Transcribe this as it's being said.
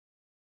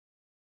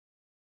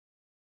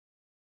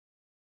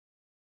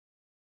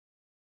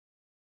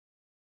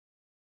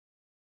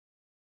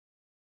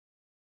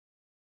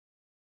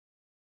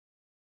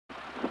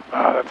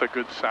Ah, that's a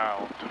good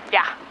sound.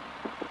 Yeah.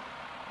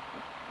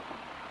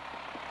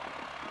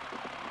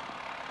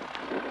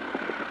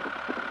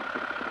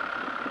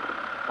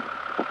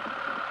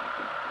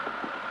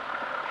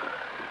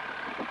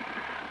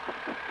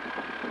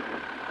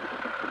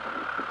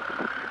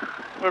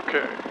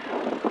 Okay.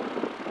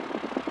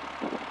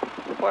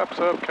 Flaps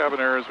up, cabin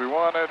air as we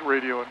wanted,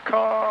 radio and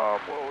comm.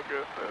 We'll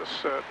get this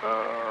set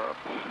up.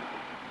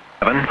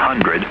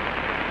 700.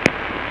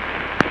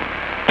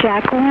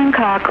 Jacqueline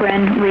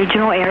Cochran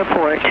Regional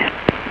Airport.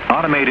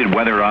 Automated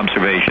weather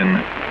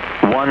observation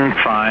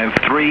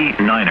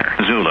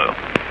 1539er Zulu.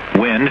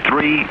 Wind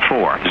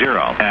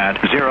 340 at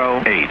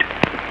 08.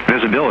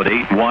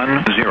 Visibility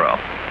 10.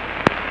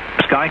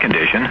 Sky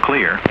condition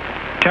clear.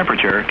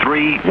 Temperature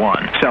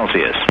 31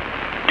 Celsius.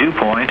 Dew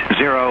point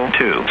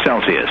 02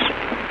 Celsius.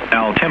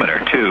 Altimeter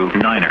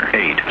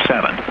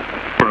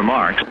 2987.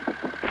 Remarks.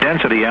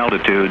 Density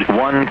altitude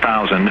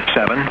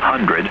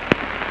 1,700.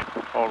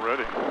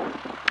 Already.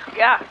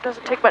 Yeah,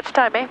 doesn't take much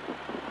time, eh?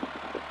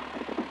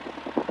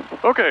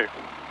 Okay.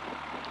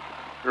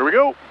 Here we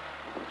go.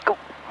 Go.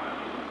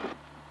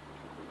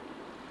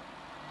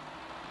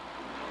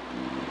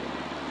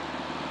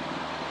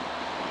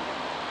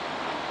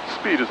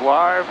 Speed is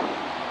live.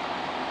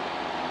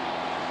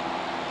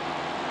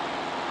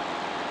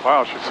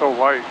 Wow, she's so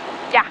light.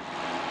 Yeah.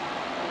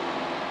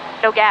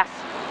 No gas.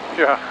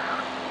 Yeah.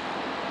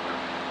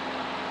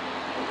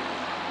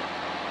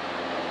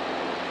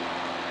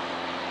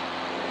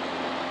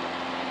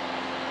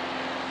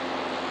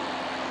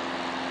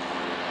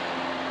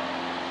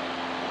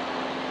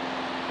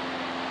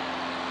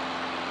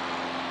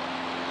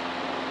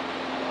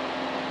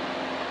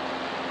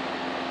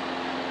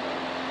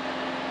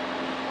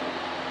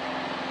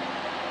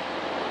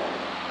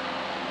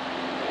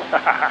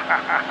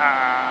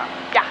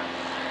 Yeah.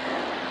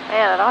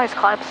 Man, it always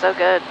climbs so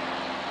good.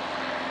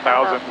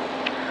 1,000.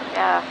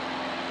 Yeah.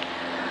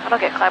 I don't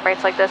get climb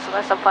rates like this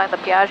unless I'm flying the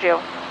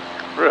Piaggio.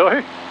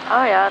 Really?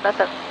 Oh yeah,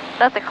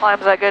 nothing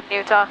climbs that good in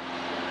Utah.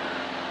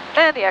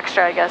 And the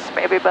extra, I guess,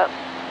 maybe, but.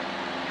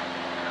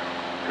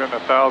 Getting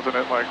 1,000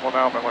 at like, well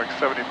now I'm at like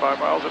 75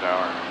 miles an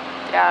hour.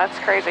 Yeah, it's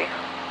crazy.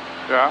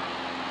 Yeah?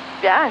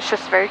 Yeah, it's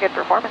just very good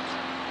performance.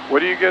 What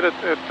do you get in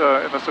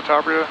the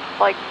Citabria?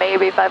 Like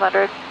maybe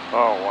 500.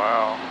 Oh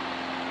wow.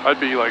 I'd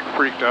be like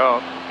freaked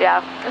out.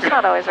 Yeah, it's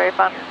not always very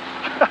fun.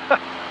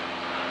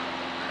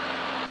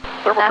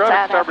 Thermal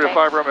traffic, Citabria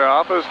 5 Romeo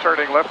Alpha is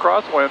turning left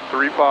crosswind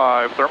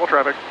 35. Thermal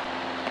traffic.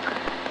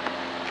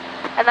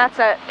 And that's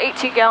at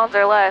 18 gallons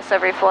or less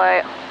every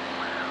flight.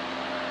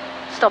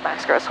 Still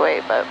max gross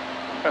weight, but.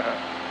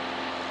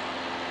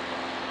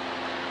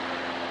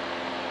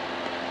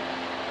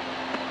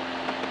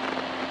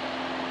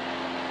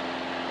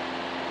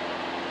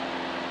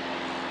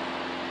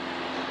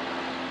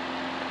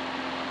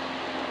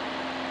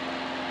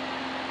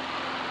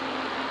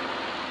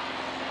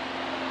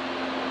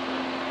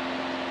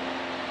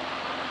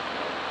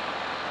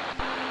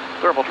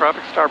 Thermal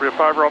traffic, Citabria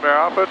 5 Romeo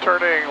Alpha,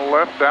 turning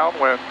left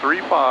downwind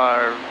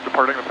 35,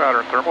 departing the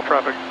pattern. Thermal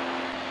traffic.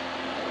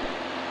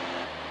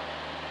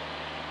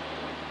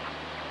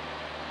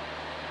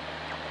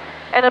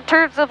 And in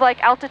terms of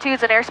like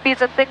altitudes and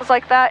airspeeds and things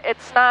like that,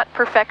 it's not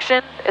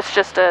perfection. It's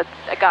just a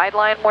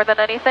guideline more than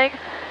anything.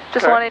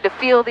 Just wanting to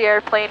feel the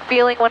airplane,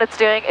 feeling what it's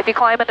doing. If you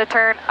climb in a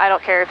turn, I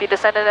don't care. If you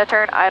descend in a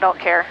turn, I don't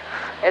care.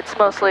 It's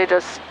mostly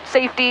just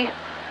safety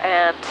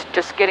and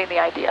just getting the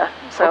idea.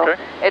 So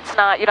it's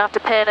not, you don't have to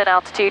pin an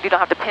altitude, you don't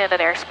have to pin an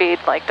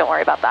airspeed, like don't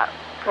worry about that.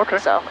 Okay.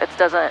 So it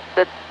doesn't,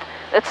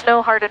 it's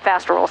no hard and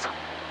fast rules.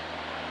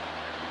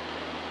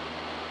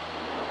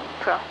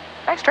 So,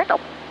 nice turn though.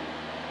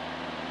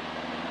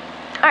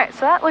 All right,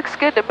 so that looks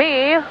good to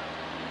me. All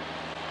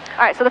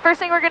right, so the first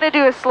thing we're gonna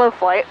do is slow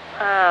flight.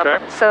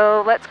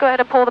 So let's go ahead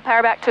and pull the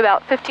power back to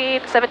about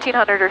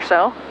 1700 or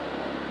so.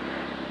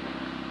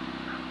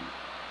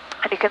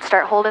 And you can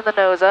start holding the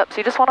nose up. So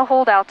you just want to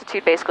hold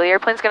altitude basically. The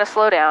airplane's going to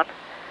slow down.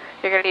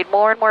 You're going to need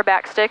more and more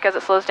backstick as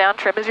it slows down.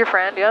 Trim is your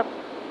friend, yep.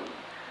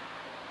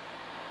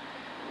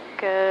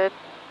 Good.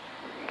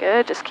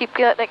 Good, just keep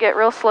letting it get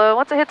real slow.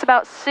 Once it hits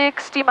about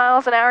 60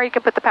 miles an hour, you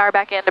can put the power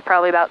back into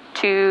probably about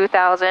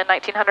 2,000,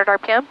 1,900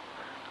 RPM.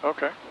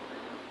 Okay.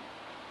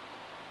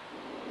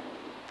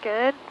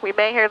 Good. We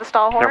may hear the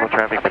stall horn. Thermal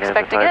traffic, I'm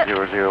expecting it.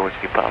 500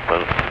 Whiskey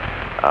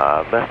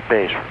Papa. Left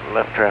base,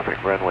 left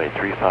traffic, runway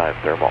 35,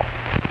 thermal.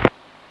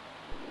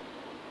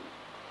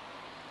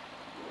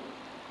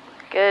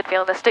 Good,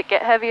 feeling the stick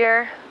get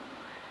heavier.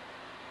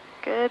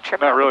 Good, trim.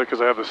 Not really,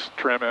 because I have this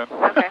trim in.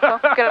 Okay, well,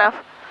 good enough.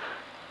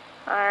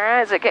 All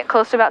right, is it getting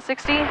close to about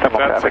 60?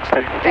 That's 60.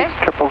 Okay.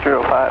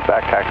 0005,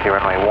 back taxi,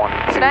 runway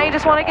 12. So now you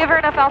just want to give her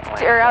enough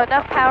altitude, or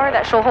enough power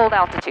that she'll hold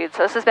altitude.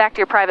 So this is back to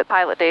your private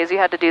pilot days. You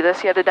had to do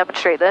this, you had to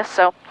demonstrate this.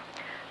 So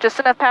just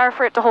enough power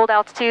for it to hold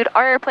altitude.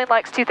 Our airplane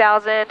likes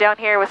 2,000 down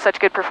here with such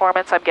good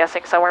performance. I'm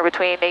guessing somewhere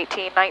between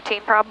 18,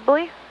 19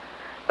 probably.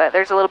 But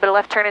there's a little bit of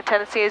left turning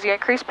tendency as you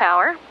increase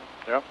power.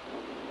 Yep.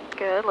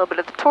 Good, a little bit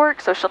of the torque,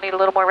 so she'll need a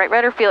little more right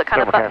rudder. Feel it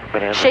kind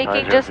of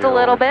shaking just a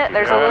little bit.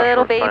 There's a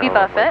little baby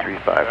buffet.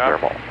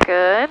 Thermal.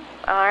 Good.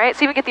 All right,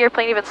 see if we can get the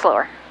airplane even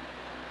slower.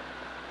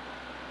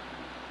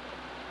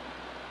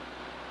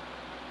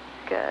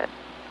 Good.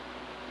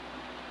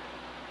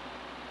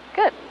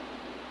 Good.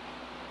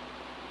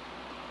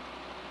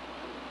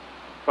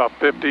 About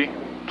 50,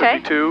 Okay.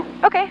 52.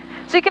 Okay,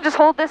 so you can just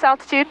hold this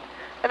altitude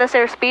and this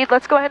airspeed.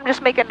 Let's go ahead and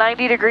just make a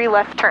 90-degree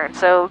left turn.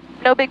 So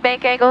no big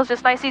bank angles,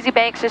 just nice easy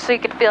banks, just so you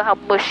can feel how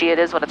mushy it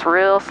is when it's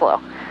real slow.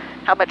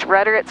 How much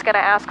rudder it's going to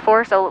ask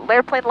for. So the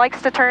airplane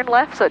likes to turn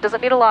left, so it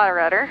doesn't need a lot of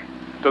rudder.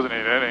 Doesn't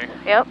need any.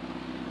 Yep.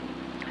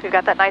 You've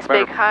got that nice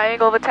big high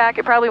angle of attack.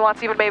 It probably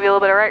wants even maybe a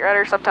little bit of right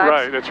rudder sometimes.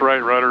 Right, it's right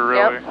rudder,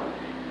 really. Yep.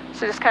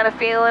 So just kind of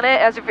feeling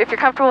it. As if you're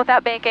comfortable with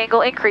that bank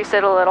angle, increase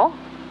it a little.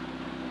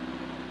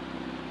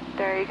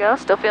 There you go.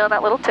 Still feeling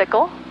that little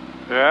tickle.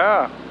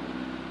 Yeah.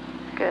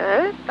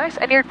 Good. Nice.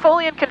 And you're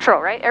fully in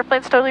control, right?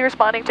 Airplane's totally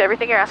responding to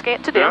everything you're asking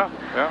it to do.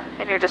 Yeah.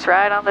 And you're just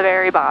right on the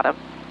very bottom.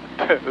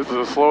 This is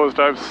the slowest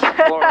I've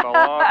flown in a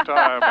long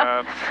time,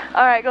 man.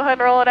 All right, go ahead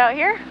and roll it out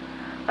here.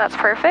 That's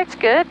perfect.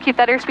 Good. Keep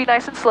that airspeed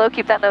nice and slow.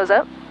 Keep that nose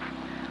up.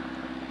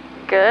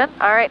 Good.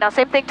 All right, now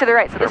same thing to the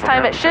right. So this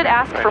time it should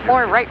ask for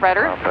more right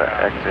rudder.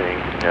 Exiting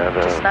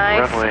the Just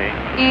nice,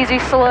 runway. easy,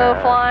 slow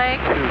flying.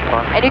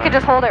 And you can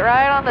just hold it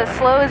right on as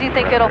slow as you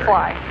think it'll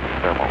fly.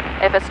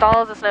 If it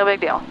stalls, it's no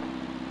big deal.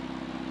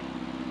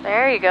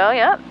 There you go.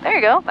 Yep, there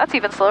you go. That's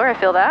even slower. I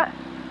feel that.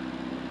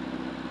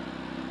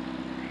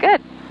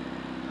 Good.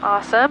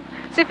 Awesome.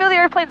 So you feel the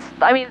airplanes,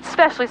 I mean,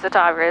 especially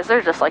Citabrias,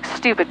 they're just like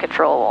stupid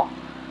controllable.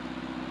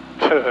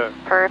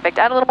 Perfect.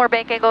 Add a little more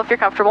bank angle if you're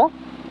comfortable.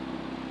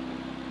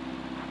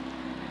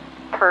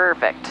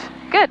 Perfect.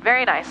 Good,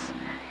 very nice.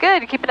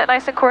 Good, you're keeping it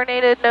nice and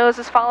coordinated. Nose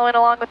is following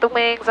along with the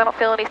wings. I don't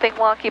feel anything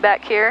wonky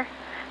back here.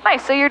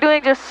 Nice, so you're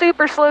doing just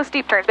super slow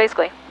steep turns,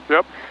 basically.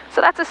 Yep.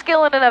 So that's a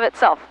skill in and of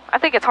itself. I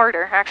think it's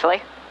harder,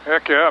 actually.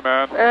 Heck yeah,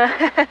 man.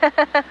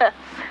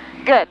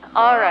 Good,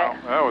 all Wow,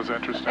 right. That was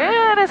interesting.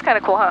 Yeah, it is kind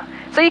of cool, huh?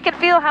 So you can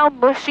feel how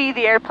mushy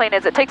the airplane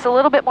is. It takes a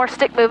little bit more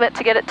stick movement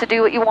to get it to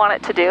do what you want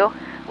it to do.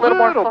 A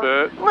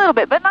little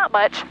bit, but not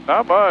much.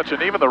 Not much,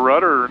 and even the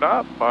rudder,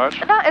 not much.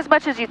 Not as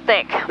much as you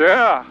think.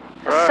 Yeah,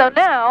 right. So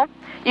now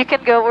you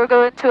can go, we'll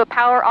go into a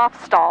power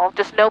off stall,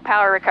 just no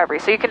power recovery.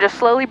 So you can just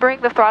slowly bring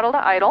the throttle to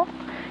idle.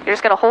 You're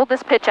just going to hold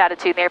this pitch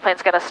attitude and the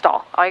airplane's going to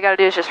stall. All you got to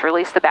do is just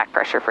release the back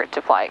pressure for it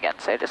to fly again.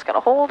 So you're just going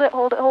to hold it,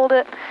 hold it, hold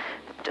it.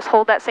 Just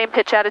hold that same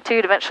pitch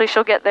attitude. Eventually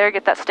she'll get there,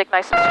 get that stick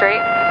nice and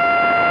straight.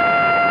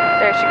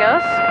 There she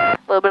goes. A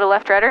little bit of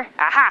left rudder.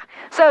 Aha!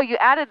 So you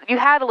had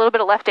a little bit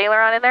of left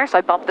aileron in there, so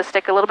I bumped the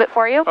stick a little bit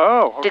for you.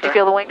 Oh, okay. Did you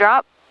feel the wing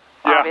drop?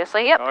 Yeah.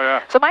 Obviously, yep. Oh,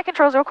 yeah. So my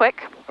controls real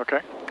quick.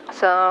 Okay.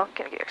 So,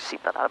 gonna get your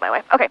seatbelt out of my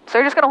way. Okay, so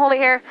you're just gonna hold it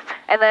here,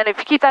 and then if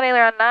you keep that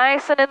aileron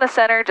nice and in the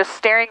center, just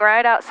staring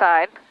right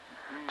outside,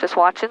 just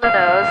watching the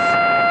nose.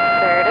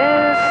 There it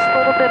is, a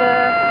little bit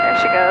of, there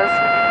she goes.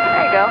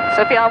 There you go.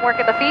 So if I'm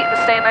working the feet,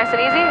 just staying nice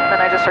and easy, and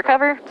then I just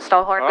recover, the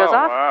stall horn goes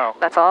off. Wow.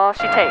 That's all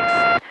she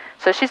takes.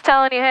 So she's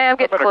telling you, hey, I'm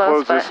getting close. I'm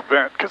gonna close this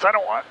vent, because I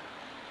don't want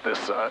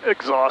this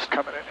exhaust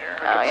coming in here.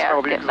 Oh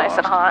yeah, getting nice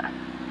and hot.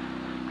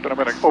 But I'm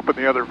gonna open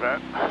the other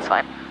vent. That's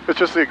fine. It's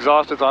just the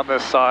exhaust is on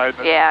this side.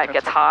 Yeah, it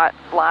gets hot,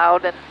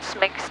 loud, and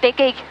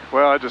stinky.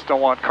 Well, I just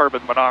don't want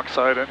carbon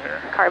monoxide in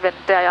here. Carbon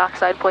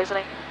dioxide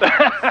poisoning,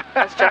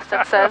 as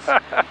Justin says.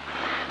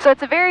 So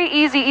it's a very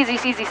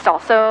easy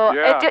stall. So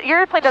yeah. Your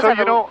airplane does so have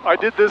you know, I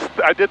did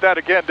that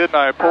again, didn't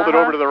I? I pulled it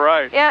over to the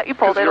right. Yeah, you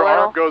pulled it a your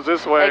little. arm goes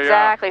this way.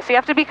 Exactly. Yeah. So you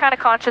have to be kind of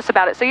conscious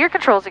about it. So your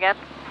controls again.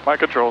 My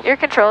controls. Your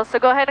controls. So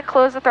go ahead and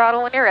close the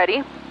throttle when you're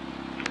ready.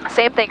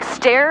 Same thing,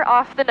 stare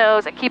off the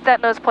nose and keep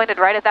that nose pointed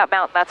right at that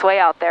mountain. That's way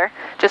out there.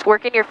 Just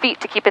working your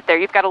feet to keep it there.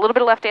 You've got a little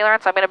bit of left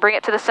aileron, so I'm going to bring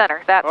it to the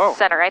center. That's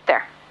center right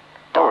there.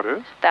 Oh, it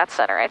is? That's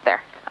center right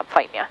there. I'm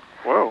fighting you.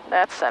 Whoa.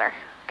 That's center.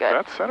 Good.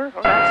 That's center?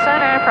 Okay. That's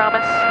center, I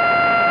promise.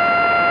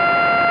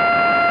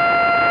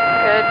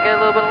 Good, good. A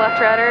little bit of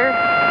left rudder.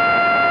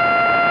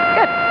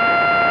 Good.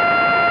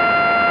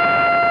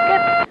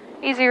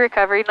 Good. Easy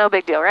recovery, no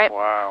big deal, right?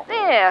 Wow.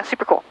 Yeah,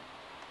 super cool.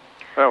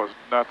 That was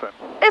nothing.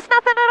 It's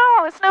nothing at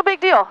all. It's no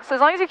big deal. So as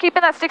long as you're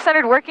keeping that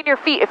stick-centered, working your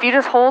feet, if you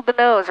just hold the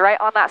nose right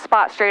on that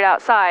spot straight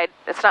outside,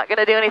 it's not going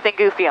to do anything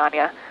goofy on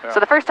you. Yeah. So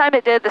the first time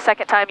it did, the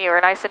second time you were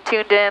nice and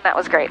tuned in. That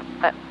was great.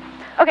 But,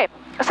 okay,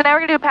 so now we're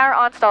going to do a power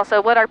on stall. So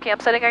what RPM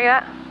setting are you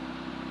at?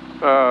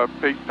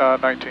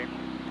 19.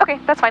 Okay,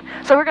 that's fine.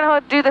 So we're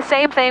going to do the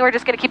same thing. We're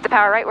just going to keep the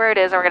power right where it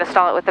is, and we're going to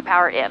stall it with the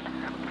power in.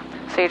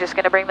 So you're just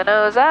going to bring the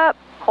nose up.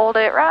 Hold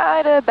it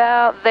right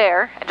about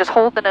there, and just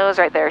hold the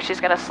nose right there. She's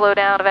going to slow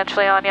down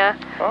eventually on you.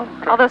 Oh,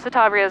 okay. Although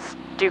Citabrias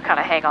do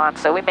kind of hang on,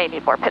 so we may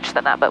need more pitch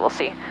than that, but we'll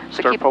see. So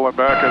Start pulling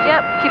back.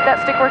 Keep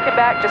that stick working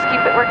back. Just keep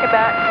it working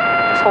back.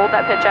 Just hold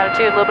that pitch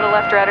attitude. A little bit of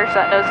left rudder,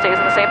 so that nose stays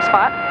in the same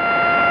spot.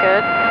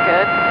 Good,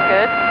 good,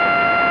 good,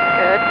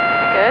 good,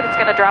 good. It's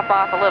going to drop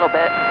off a little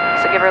bit,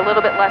 so give her a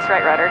little bit less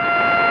right rudder.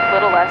 A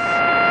little less.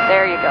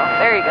 There you go.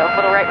 There you go. A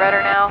little right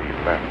rudder now.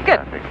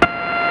 Good.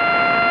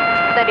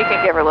 Then you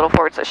can give her a little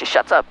forward so she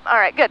shuts up. All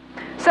right, good.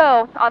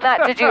 So on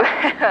that,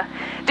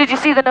 did Did you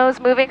see the nose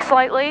moving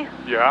slightly?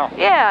 Yeah.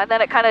 Yeah, and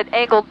then it kind of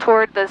angled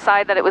toward the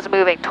side that it was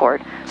moving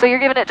toward. So you're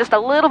giving it just a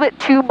little bit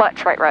too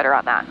much right rudder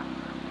on that.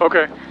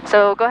 Okay.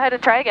 So go ahead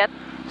and try again.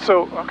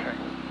 So, okay.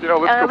 You know,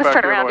 let's go let's back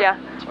turn the around, other way.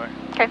 yeah. This way.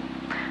 Okay.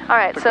 All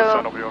right, I think the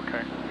sun so will be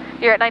okay.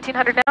 you're at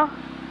 1900 now?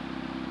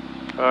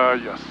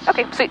 Yes.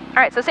 Okay, sweet. All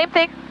right, so same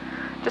thing.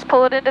 Just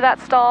pull it into that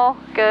stall.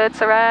 Good,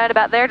 so right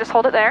about there, just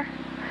hold it there.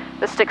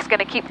 The stick's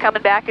gonna keep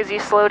coming back as you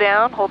slow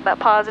down, holding that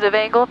positive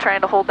angle, trying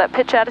to hold that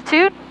pitch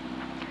attitude.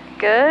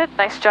 Good,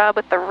 nice job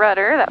with the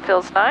rudder, that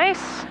feels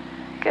nice.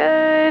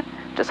 Good,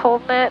 just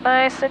holding it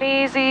nice and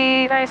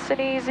easy, nice and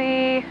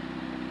easy.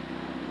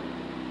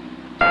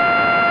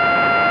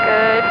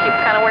 Good, keep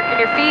kind of working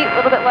your feet, a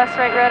little bit less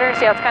right rudder.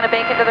 See how it's kind of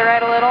banking to the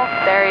right a little?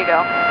 There you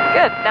go.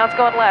 Good, now it's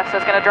going left, so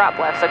it's gonna drop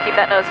left, so keep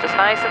that nose just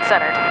nice and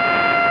centered.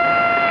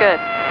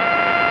 Good.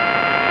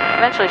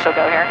 Eventually she'll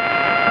go here.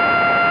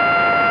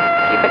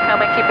 Keep it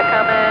coming, keep it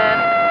coming.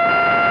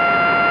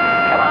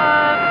 Come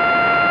on.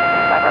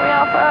 5 Romeo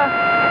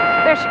Alpha.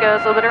 There she goes,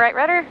 a little bit of right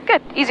rudder.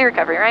 Good, easy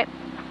recovery, right?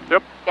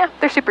 Yep. Yeah,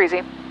 they're super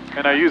easy.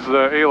 And I use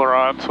the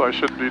aileron, so I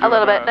shouldn't be doing A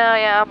little bit, that. no,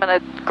 yeah, I'm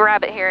gonna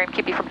grab it here and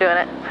keep you from doing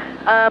it.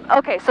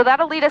 Okay, so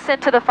that'll lead us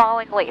into the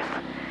falling leaf.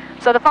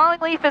 So the falling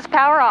leaf is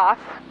power off,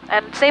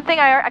 and same thing,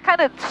 I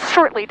kind of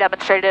shortly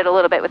demonstrated it a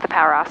little bit with the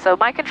power off. So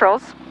my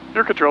controls.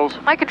 Your controls.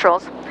 My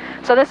controls.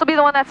 So this will be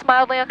the one that's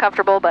mildly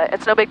uncomfortable, but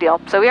it's no big deal.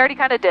 So we already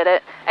kind of did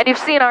it, and you've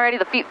seen already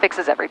the feet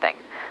fixes everything.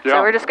 Yeah.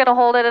 So we're just gonna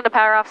hold it in a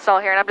power off stall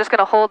here, and I'm just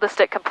gonna hold the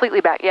stick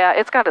completely back. Yeah,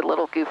 it's got a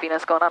little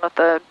goofiness going on with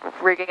the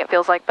rigging, it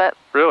feels like, but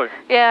Really?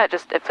 yeah,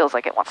 it feels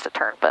like it wants to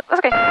turn, but that's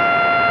okay.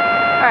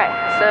 All right,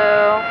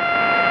 so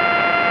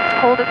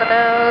holding the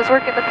nose,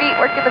 working the feet,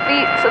 working the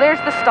feet. So there's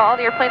the stall,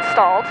 the airplane's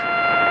stalled.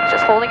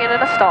 Just holding it in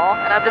a stall,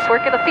 and I'm just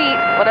working the feet,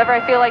 whatever I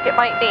feel like it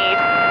might need,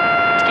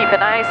 to keep it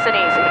nice and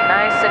easy,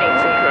 nice and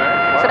easy. Okay.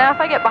 Wow. So now if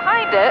I get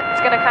behind it,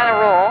 it's gonna kind of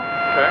roll.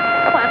 Okay.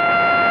 Come on,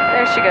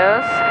 there she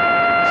goes.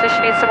 So she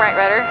needs some right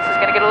rudder. This is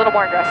gonna get a little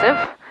more aggressive.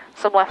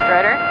 Some left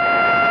rudder.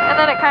 And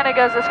then it kind of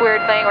goes this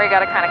weird thing where you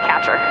gotta kind of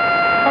catch her.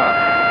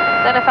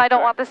 Huh. Then if I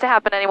don't want this to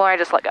happen anymore, I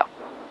just let go.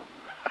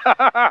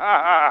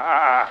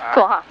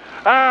 Cool, huh?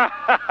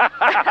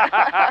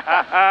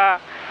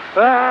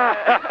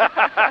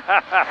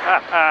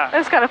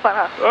 It's kind of fun,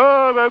 huh?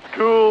 Oh, that's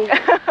cool.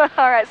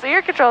 All right, so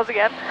your controls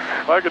again.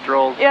 My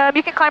controls. Yeah,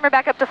 you can climb her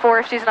back up to 4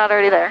 if she's not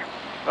already there.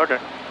 Okay.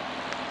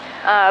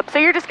 So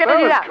you're just gonna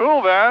do that. That's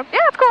cool, man. Yeah,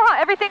 it's cool, huh?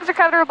 Everything's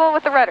recoverable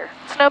with the rudder.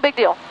 It's no big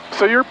deal.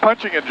 So you're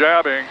punching and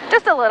jabbing.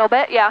 Just a little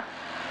bit, yeah.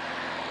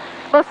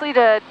 Mostly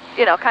to,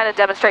 you know, kind of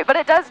demonstrate. But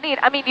it does need,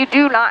 I mean, you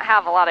do not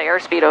have a lot of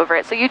airspeed over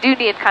it, so you do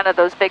need kind of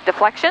those big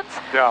deflections.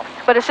 Yeah.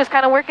 But it's just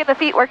kind of working the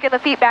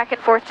feet back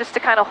and forth just to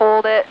kind of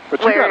hold it But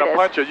you where gotta it is.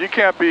 punch it. You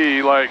can't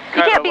be like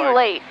You can't be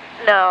late.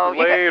 No.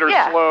 Late or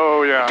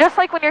slow, yeah. Just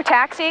like when you're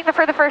taxiing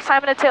for the first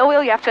time in a tail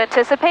wheel, you have to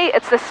anticipate.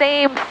 It's the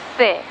same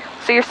thing.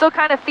 So you're still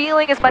kind of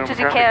feeling as much as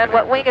you can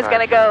what wing is going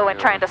to go and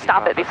trying to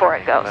stop it before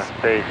it goes.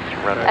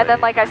 And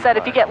then, like I said,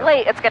 if you get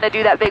late, it's going to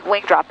do that big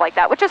wing drop like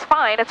that, which is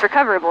fine. It's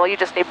recoverable. You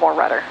just need more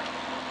rudder.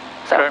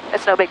 So Okay.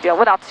 it's no big deal.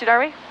 What altitude are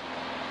we?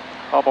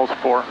 Almost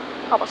 4.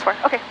 Almost 4.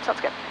 Okay,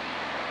 sounds good.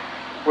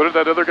 What did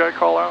that other guy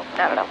call out?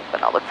 I don't know,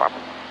 but I'll look for him.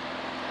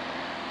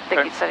 I think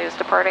Okay. he said he was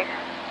departing.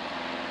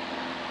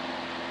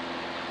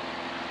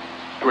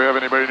 Do we have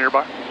anybody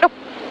nearby? Nope.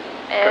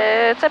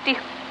 Okay. It's empty.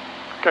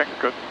 Okay,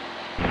 good.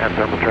 And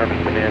thermal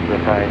traffic Bonanza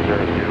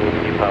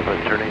 502, keep up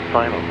and turning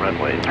final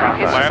runway. Oh,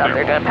 he's just out Landing.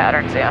 there doing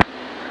patterns, yeah.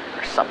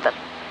 Or something.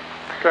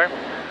 Okay.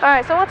 All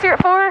right, so once you're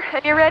at 4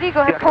 and you're ready,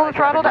 go ahead and pull the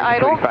throttle to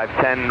idle.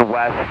 3510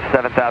 west,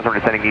 7,000, we're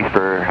descending east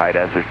for High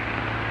Desert.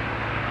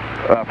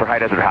 For High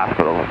Desert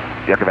Hospital,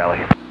 Yucca Valley.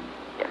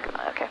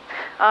 Yeah, okay.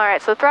 All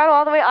right, so throttle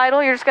all the way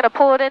idle. You're just going to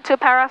pull it into a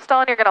power off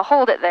stall and you're going to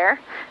hold it there.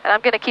 And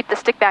I'm going to keep the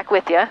stick back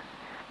with you.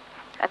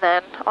 And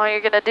then all you're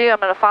going to do, I'm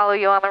going to follow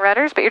you on the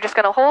rudders, but you're just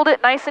going to hold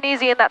it nice and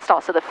easy in that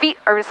stall. So the feet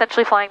are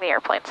essentially flying the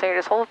airplane. So you're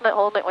just holding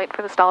it, waiting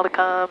for the stall to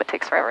come. It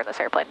takes forever in this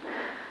airplane.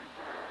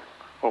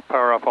 We'll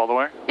power off all the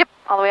way. Yep,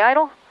 all the way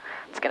idle.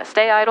 It's going to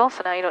stay idle,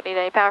 so now you don't need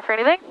any power for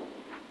anything.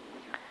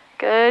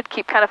 Good.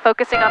 Keep kind of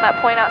focusing on that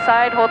point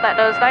outside. Holding that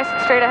nose nice and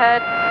straight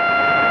ahead.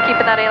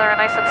 Keeping that aileron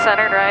nice and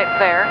centered right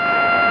there.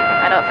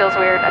 I know it feels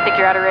weird. I think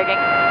you're out of rigging.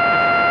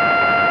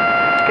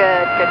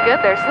 Good, good, good.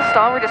 There's the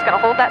stall. We're just going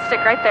to hold that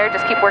stick right there.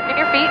 Just keep working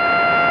your feet.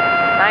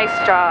 Nice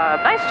job.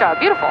 Nice job.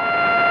 Beautiful.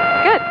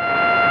 Good.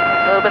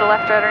 A little bit of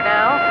left rudder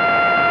now.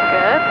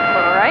 Good. A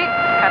little right.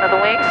 Kind of the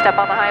wing. Step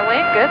on the high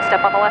wing. Good.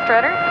 Step on the left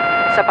rudder.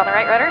 Step on the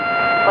right rudder.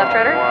 Left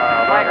rudder.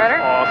 Wow, Right rudder.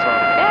 awesome.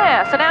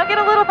 Yeah, so now get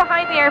a little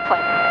behind the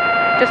airplane.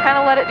 Just kind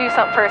of let it do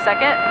something for a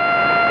second.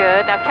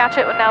 Good. Now catch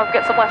it. Now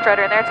get some left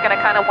rudder in there. It's going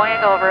to kind of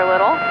wang over a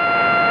little.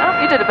 Oh,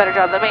 you did a better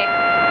job than me.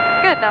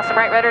 Good. Now some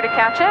right rudder to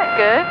catch it.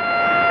 Good.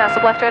 Now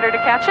some left rudder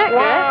to catch it.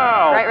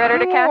 Wow, Good. Right rudder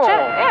to catch it.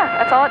 cool. Yeah,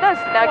 that's all it does.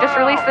 Now just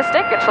Wow. release the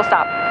stick and she'll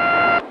stop.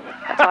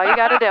 That's all you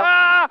got to do.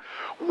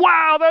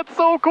 Wow, that's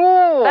so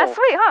cool. That's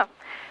sweet, huh?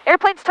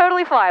 Airplane's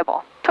totally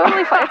flyable.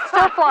 Totally fly. It's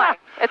still flying.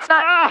 It's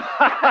not.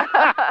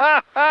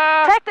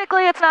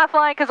 Technically, it's not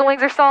flying because the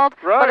wings are stalled,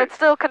 but it's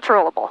still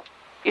controllable.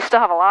 You still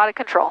have a lot of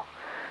control.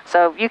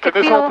 So you can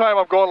and this feel... whole time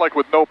I'm going like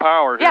with no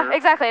power here. Yeah,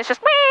 exactly. It's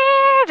just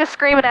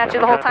screaming at you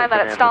the whole time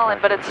that it's stalling,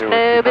 but it's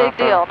no big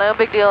deal. No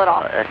big deal at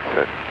all.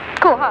 Exit.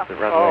 Cool, huh?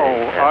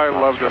 Oh, I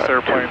love this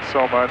airplane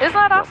so much. Isn't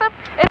that awesome?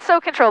 It's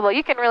so controllable.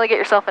 You can really get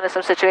yourself into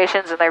some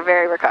situations, and they're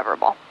very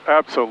recoverable.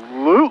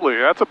 Absolutely.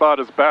 That's about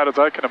as bad as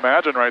I can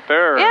imagine right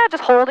there. Yeah,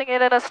 just holding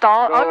it in a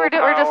stall. No All we're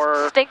doing, we're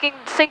just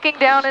sinking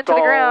down into the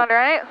ground,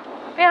 right?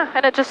 Yeah,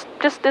 and it just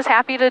is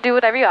happy to do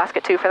whatever you ask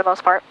it to for the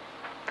most part.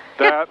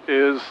 That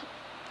is...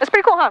 It's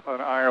pretty cool, huh?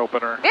 An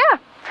eye-opener. Yeah.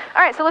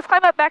 All right, so let's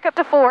climb up back up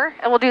to 4,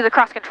 and we'll do the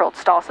cross-controlled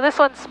stall. So this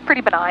one's pretty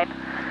benign.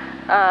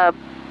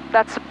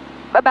 That's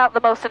about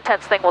the most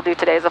intense thing we'll do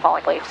today is a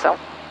falling leaf, so.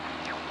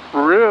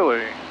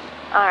 Really?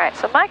 All right,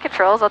 so my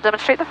controls, I'll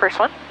demonstrate the first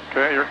one.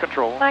 Okay, your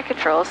control. My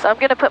controls. So I'm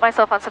going to put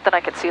myself on something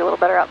I can see a little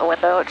better out the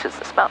window, which is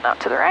this mountain out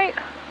to the right.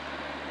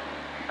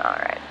 All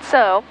right,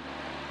 so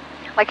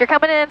like you're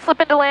coming in,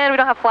 slip into land. We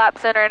don't have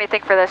flaps in or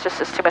anything for this,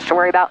 just too much to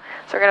worry about.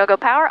 So we're going to go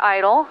power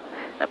idle.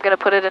 I'm going to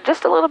put it in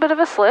just a little bit of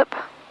a slip.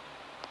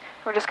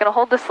 We're just going to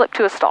hold the slip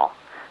to a stall.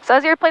 So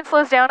as the airplane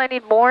slows down, I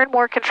need more and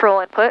more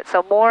control input.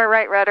 So more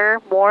right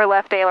rudder, more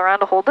left aileron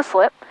to hold the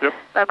slip. Yep.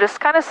 And I'm just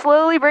kind of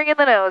slowly bringing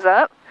the nose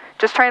up,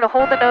 just trying to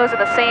hold the nose in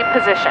the same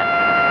position.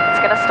 It's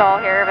going to stall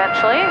here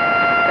eventually.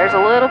 There's a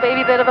little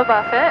baby bit of a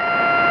buffet.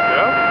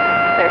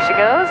 Yep. There she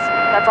goes.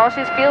 That's all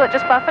she's feel it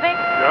just buffeting?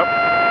 Yep.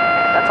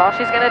 That's all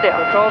she's going to do.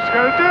 That's all she's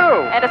going to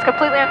do. And it's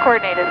completely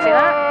uncoordinated. See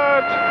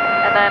that?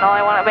 And then all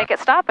I want to make it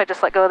stop, I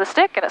just let go of the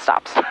stick and it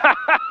stops.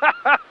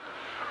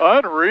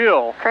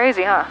 Unreal.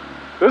 Crazy, huh?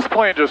 This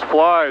plane just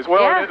flies.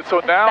 Well, yeah. So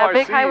now that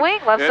big high wing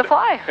loves to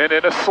fly. And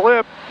in a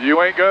slip,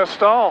 you ain't going to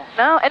stall.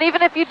 No, and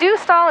even if you do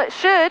stall, it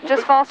should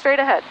just fall straight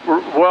ahead.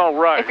 Well,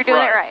 right. If you're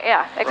doing it right,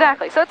 yeah,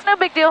 exactly. Right. So it's no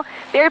big deal.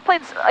 The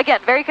airplane's,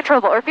 again, very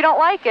controllable. Or if you don't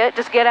like it,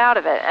 just get out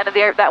of it. And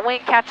that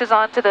wing catches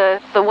onto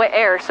the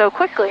air so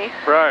quickly.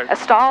 Right. A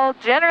stall,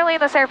 generally in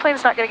this airplane,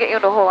 is not going to get you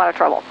into a whole lot of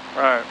trouble.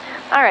 Right.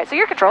 All right, so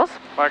your controls.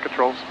 My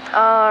controls.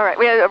 All right,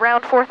 we have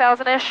around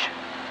 4,000-ish.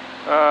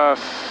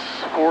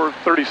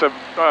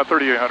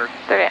 3,800.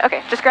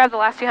 Okay, just grab the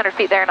last 200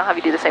 feet there and I'll have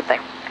you do the same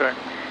thing. Okay.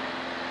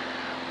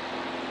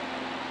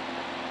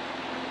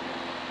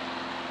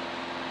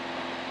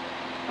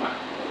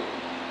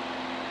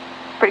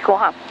 Pretty cool,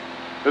 huh?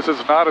 This is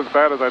not as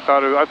bad as I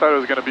thought. I thought it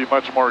was going to be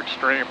much more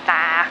extreme.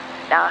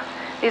 Nah.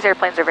 These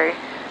airplanes are very,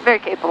 very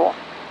capable.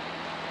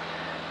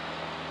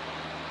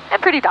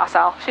 And pretty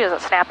docile. She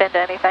doesn't snap into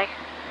anything.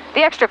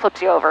 The extra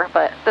flips you over,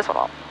 but this one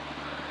won't.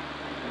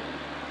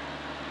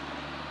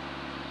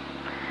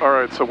 All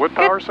right, so what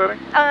power setting?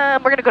 We're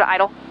going to go to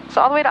idle.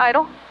 So all the way to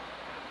idle.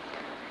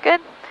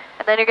 Good.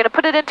 And then you're going to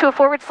put it into a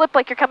forward slip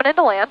like you're coming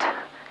into land.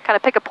 Kind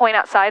of pick a point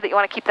outside that you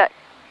want to keep that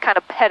kind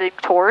of heading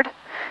toward.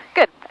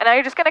 Good. And now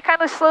you're just going to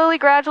kind of slowly,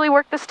 gradually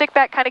work the stick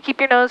back, kind of keep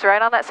your nose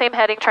right on that same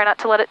heading. Try not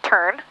to let it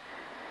turn.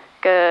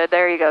 Good.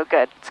 There you go.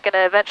 Good. It's going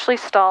to eventually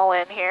stall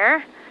in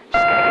here.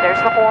 Just gonna,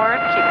 there's the horn.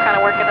 Keep kind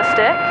of working the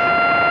stick.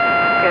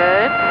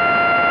 Good.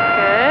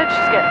 Good.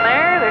 She's getting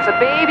there. There's a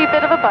baby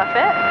bit of a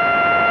buffet.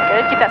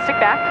 Good. Keep that stick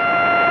back.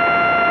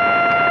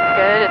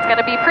 Good. It's going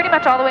to be pretty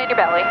much all the way in your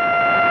belly.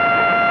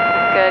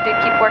 Good. Dude,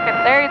 keep working.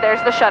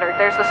 There's the shutter.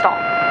 There's the stall.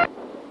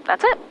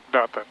 That's it.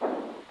 Nothing.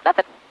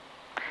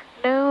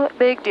 No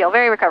big deal.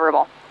 Very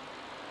recoverable.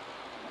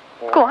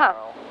 Wow. Cool, huh?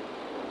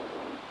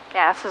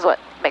 Yeah, this is what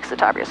makes the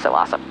Citabria so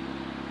awesome.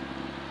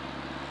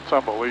 It's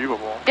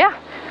unbelievable. Yeah.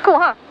 Cool,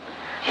 huh?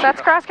 So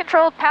that's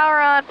cross-controlled, power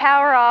on,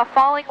 power off,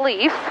 falling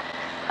leaf.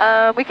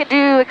 We can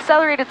do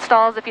accelerated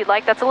stalls if you'd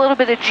like. That's a little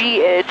bit of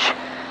G-edge.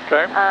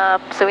 Okay.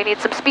 So we need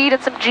some speed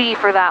and some G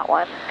for that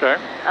one. Okay.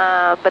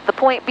 But the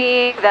point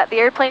being that the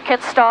airplane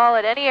can stall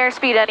at any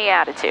airspeed, any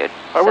attitude.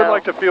 I would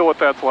like to feel what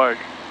that's like.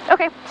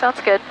 Okay, sounds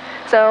good.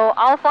 So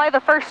I'll fly the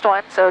first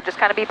one, so just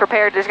kind of be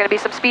prepared. There's going to be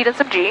some speed and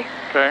some G.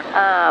 Okay.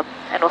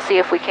 And we'll see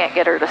if we can't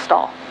get her to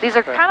stall. These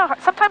are kind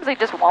of, sometimes they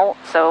just won't,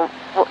 so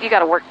you got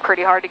to work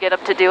pretty hard to get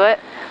them to do it.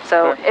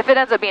 So if it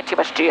ends up being too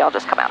much G, I'll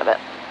just come out of it.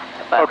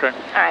 But, okay.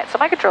 All right, so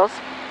my controls.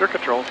 Your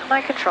controls.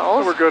 My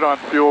controls. So we're good on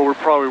fuel. We're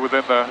probably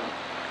within the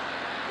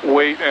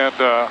weight and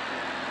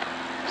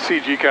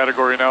CG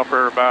category now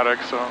for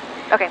aerobatics. So.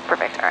 Okay,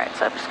 perfect. All right,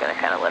 so I'm just going to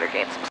kind of let her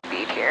gain some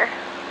speed here.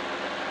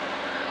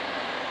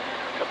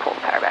 Pull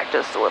the power back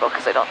just a little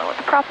because I don't know what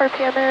the proper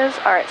RPM is.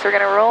 All right, so we're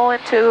going to roll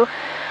into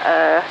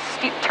a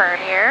steep turn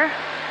here.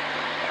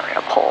 And we're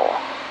going to pull.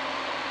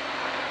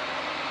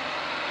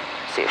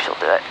 See if she'll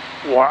do it.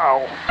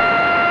 Wow.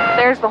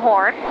 There's the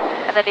horn,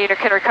 and then you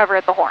can recover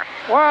at the horn.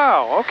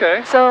 Wow,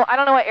 okay. So I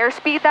don't know what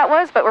airspeed that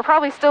was, but we're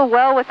probably still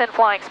well within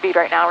flying speed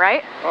right now,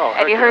 right? Oh,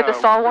 and you heard the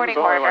stall warning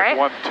horn, like right?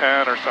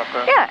 110 or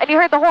something. Yeah, and you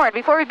heard the horn.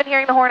 Before we've been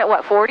hearing the horn at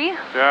what, 40?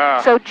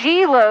 Yeah. So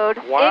G load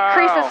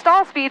increases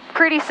stall speed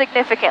pretty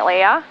significantly,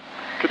 yeah?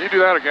 Can you do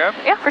that again?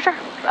 Yeah, for sure.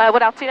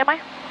 What altitude am I?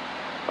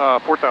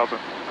 4,000.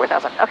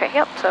 4,000. Okay,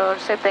 yep. So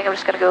same thing. I'm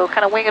just going to go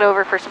kind of wing it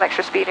over for some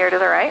extra speed here to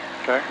the right.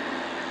 Okay.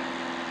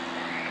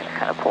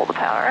 kind of pull the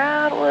power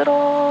out a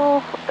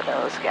little. Let the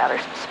nose gather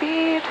some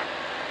speed.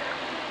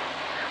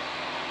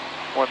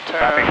 110.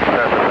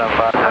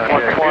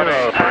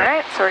 120.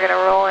 Alright, so we're going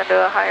to roll into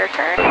a higher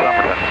turn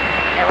here.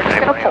 And we're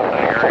just going to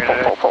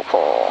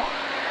pull.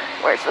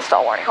 Where's the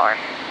stall warning horn?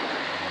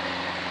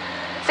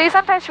 See,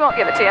 sometimes she won't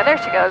give it to you. There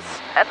she goes.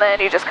 And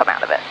then you just come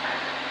out of it.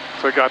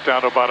 So it got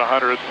down to about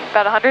 100.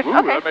 About 100? Ooh,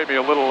 okay. That made me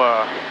a little...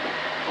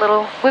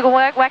 Little wiggle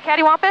wag, whack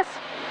cattywampus?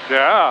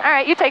 Yeah.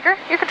 Alright, you take her.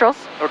 Your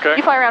controls. Okay.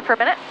 You fly around for a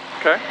minute.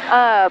 Okay.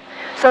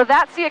 So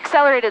that's the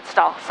accelerated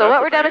stall. So That's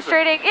what we're amazing.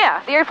 demonstrating,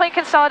 yeah, the airplane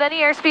can stall at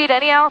any airspeed,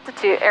 any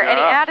altitude, or any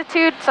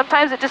attitude.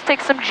 Sometimes it just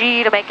takes some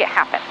G to make it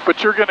happen.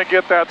 But you're going to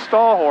get that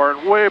stall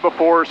horn way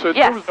before, so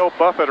Yes. there's no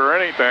buffet or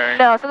anything.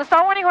 No, so the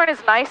stall warning horn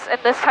is nice in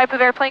this type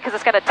of airplane because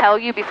it's going to tell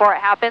you before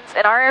it happens.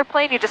 In our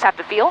airplane, you just have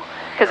to feel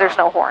because there's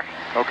no horn.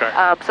 Okay.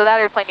 So that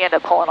airplane, you end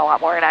up pulling a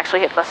lot more and actually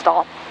hitting the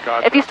stall.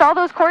 Gotcha. If you stall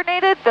those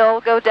coordinated,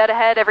 they'll go dead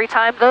ahead every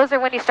time. Those are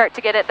when you start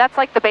to get it. That's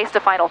like the base to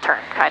final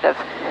turn, kind of,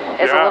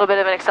 is a little bit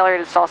of an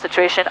accelerated stall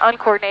situation.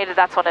 Uncoordinated,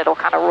 that's when it'll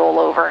kind of roll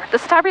over. The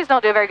Citabrias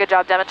don't do a very good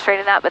job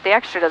demonstrating that, but the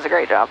Extra does a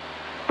great job.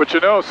 But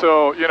and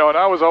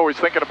I was always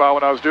thinking about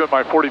when I was doing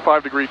my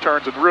 45-degree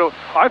turns, and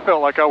I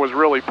felt like I was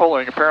really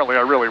pulling. Apparently,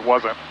 I really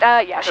wasn't.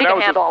 Yeah, she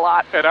can handle a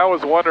lot. And I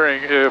was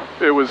wondering if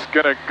it was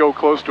going to go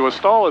close to a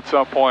stall at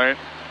some point.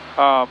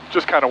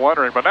 Just kind of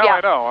wondering, but now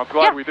I know. I'm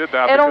glad we did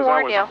that because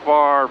I was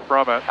far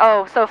from it.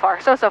 Oh, so far.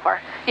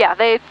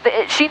 Yeah,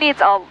 she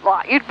needs a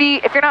lot.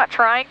 If you're not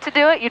trying to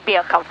do it, you'd be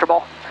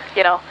uncomfortable,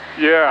 Yeah.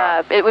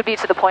 It would be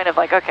to the point of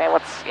like, okay,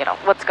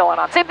 what's going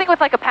on? Same thing with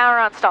like a power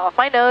on stall. If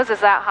my nose is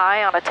that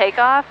high on a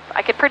takeoff,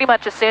 I can pretty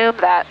much assume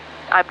that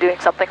I'm doing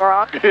something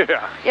wrong.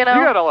 Yeah. You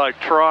gotta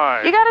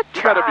try. You gotta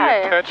try. You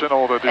gotta be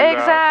intentional to do that.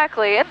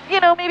 Exactly. And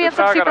maybe in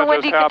some super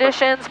windy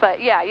conditions,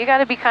 but yeah, you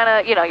gotta be kind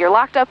of, you're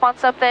locked up on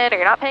something, or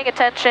you're not paying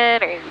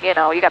attention, or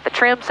you got the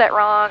trim set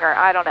wrong, or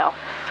I don't know.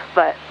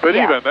 But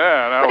yeah. Even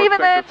then, I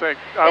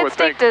would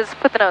think is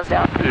put the nose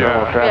down.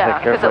 Yeah.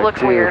 Because it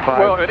looks weird.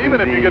 Well, and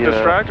even if you get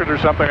distracted or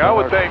something, I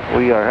would think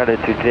we are headed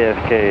to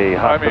JFK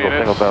Hospital,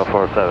 Single Bell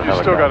 47. You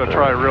still got to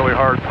try really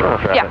hard.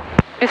 Yeah,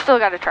 you still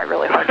got to try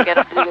really hard to get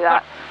them to do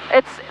that.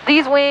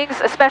 These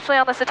wings, especially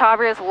on the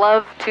Citabrias,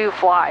 love to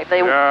fly. They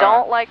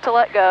don't like to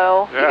let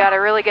go. You got to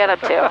really get them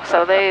to.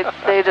 So they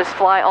just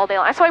fly all day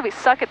long. That's why we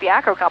suck at the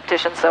acro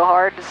competition so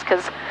hard, is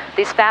because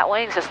these fat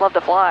wings just love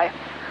to fly.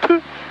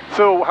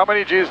 So how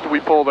many G's do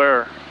we pull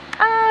there?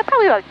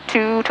 Probably like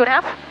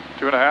 2.5.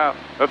 2.5.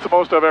 That's the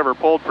most I've ever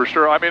pulled for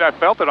sure. I mean, I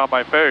felt it on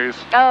my face.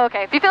 Oh,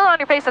 okay. If you feel it on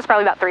your face, that's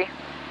probably about 3.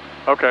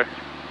 Okay.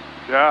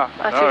 Yeah.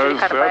 That's usually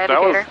kind of my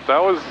indicator.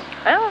 Well,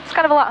 it's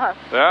kind of a lot, huh?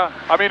 Yeah.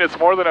 I mean, it's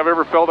more than I've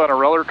ever felt on a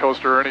roller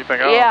coaster or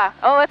anything else. Yeah.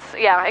 Oh, it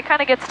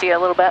kind of gets to you a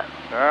little bit.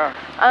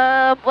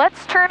 Yeah.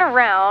 Let's turn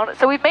around.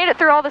 So we've made it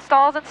through all the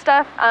stalls and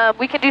stuff.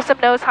 We can do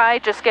some nose high,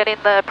 just getting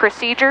the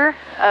procedure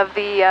of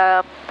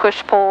the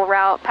push-pull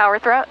route power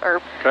thrust,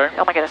 or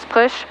oh my goodness,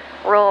 push,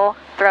 roll,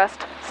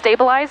 thrust,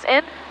 stabilize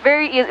in.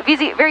 Very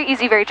easy,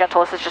 very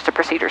gentle. This is just a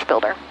procedures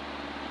builder.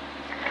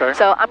 Okay.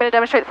 So I'm going to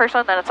demonstrate the first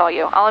one, then it's all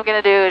you. All I'm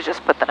going to do is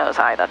just put the nose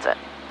high. That's it.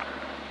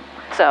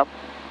 So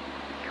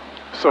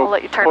I'll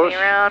let you turn me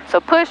around. So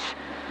push,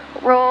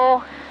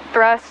 roll,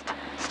 thrust,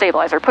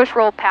 stabilize, or push,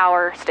 roll,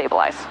 power,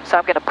 stabilize. So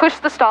I'm going to push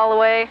the stall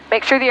away,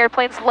 make sure the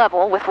airplane's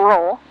level with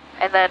roll,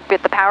 and then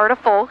get the power to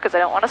full because I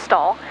don't want to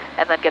stall,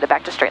 and then get it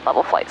back to straight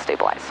level flight,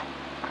 stabilize.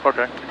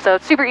 Okay. So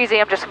it's super easy.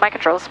 I'm just my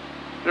controls.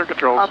 Your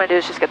controls. All I'm going to do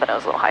is just get the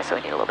nose a little high, so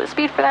we need a little bit of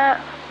speed for that.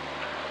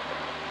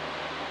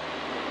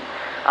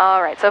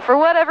 All right, so for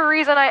whatever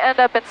reason, I end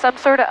up in some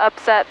sort of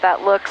upset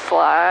that looks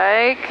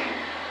like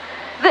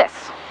this.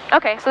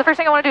 Okay, so the first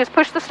thing I want to do is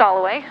push the stall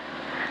away.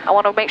 I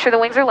want to make sure the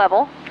wings are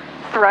level,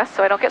 thrust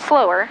so I don't get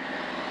slower,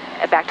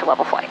 and back to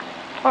level flight.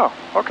 Oh,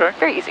 okay.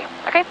 Very easy.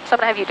 Okay, so I'm going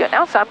to have you do it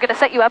now. So I'm going to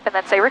set you up and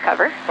then say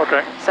recover.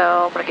 Okay.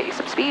 So I'm going to get you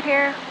some speed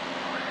here.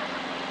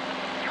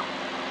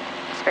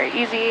 It's very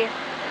easy.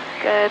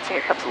 Good, so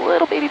here comes a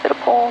little baby bit of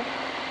pull.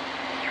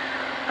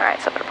 All right,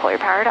 so I'm going to pull your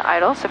power to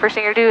idle. So first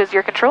thing you're going to do is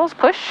your controls,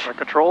 push. My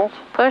controls?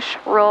 Push,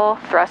 roll,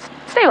 thrust,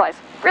 stabilize.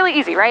 Really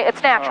easy, right?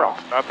 It's natural.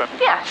 Oh, nothing.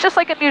 Yeah, it's just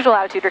like a usual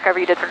attitude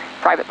recovery you did for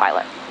private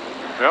pilot.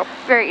 Yep.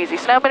 Very easy.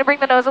 So now I'm going to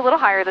bring the nose a little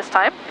higher this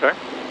time. Okay.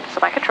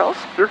 So my controls.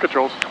 Your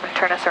controls. I'm going to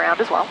turn us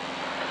around as well.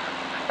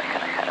 I'm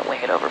going to kind of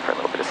wing it over for a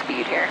little bit of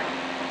speed here.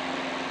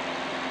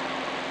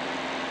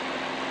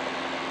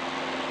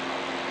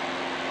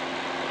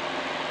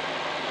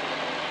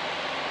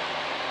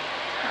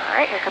 All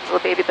right, here comes a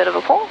little baby bit of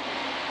a pull.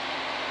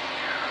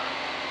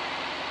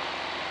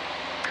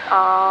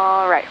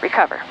 All right,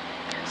 recover.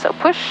 So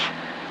push,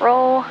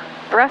 roll,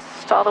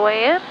 thrust all the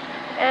way in,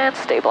 and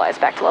stabilize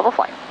back to level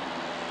flight.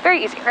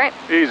 Very easy, right?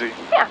 Easy.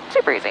 Yeah,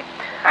 super easy.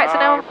 All right, so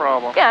now... Not a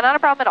problem. Yeah, not a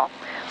problem at all.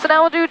 So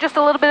now we'll do just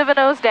a little bit of a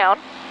nose down.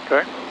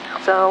 Okay.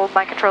 So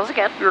my controls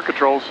again. Your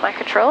controls. My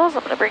controls,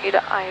 I'm going to bring you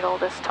to idle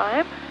this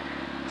time.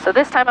 So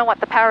this time I want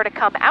the power to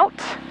come out,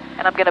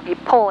 and I'm going to be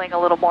pulling a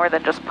little more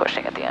than just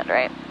pushing at the end,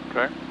 right?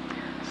 Okay.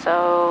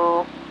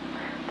 So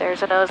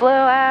there's a nose low,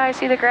 I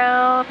see the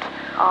ground.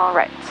 All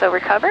right, so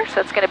recover. So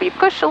it's going to be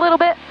push a little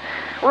bit,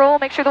 roll,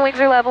 make sure the wings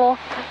are level,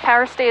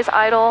 power stays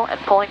idle, and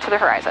pulling to the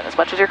horizon as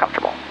much as you're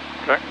comfortable.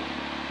 Okay.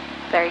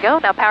 There you go.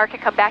 Now power can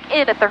come back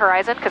in at the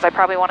horizon because I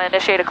probably want to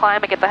initiate a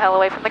climb and get the hell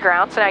away from the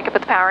ground. So now I can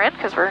put the power in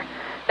because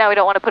now we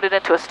don't want to put it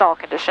into a stall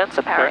condition.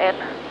 So power in,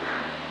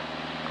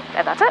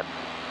 and that's it.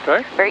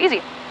 Okay. Very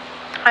easy.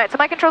 All right, so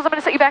my controls, I'm going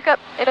to set you back up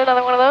in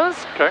another one of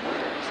those. Okay.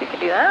 So you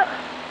can do that.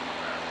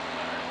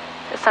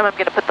 This time I'm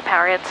going to put the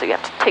power in, so you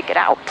have to take it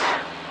out.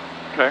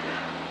 Okay.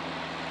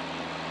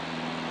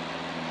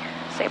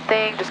 Same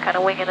thing, just kind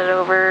of winging it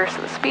over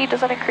so the speed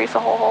doesn't increase a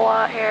whole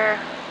lot here.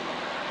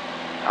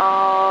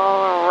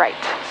 All right,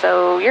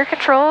 so your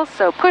controls,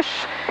 so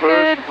push,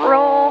 good,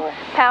 roll,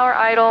 power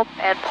idle,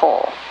 and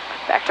pull.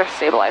 Back to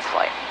stabilized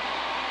flight,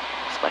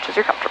 as much as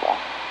you're comfortable.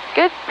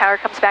 Good, power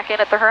comes back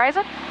in at the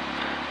horizon,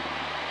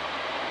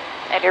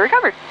 and you're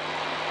recovered.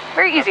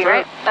 Very easy,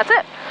 right? That's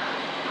it.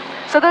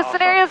 So those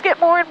scenarios get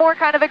more and more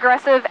kind of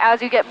aggressive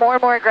as you get more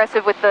and more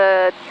aggressive with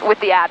the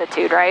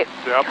attitude, right?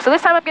 Yep. So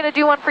this time I'm going to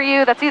do one for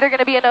you that's either going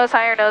to be a nose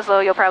high or nose low.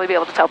 You'll probably be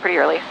able to tell pretty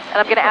early. And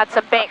I'm going to add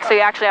some bank so you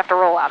actually have to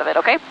roll out of it,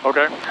 okay?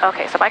 Okay.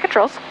 Okay, so my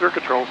controls. Your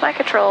controls. My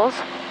controls.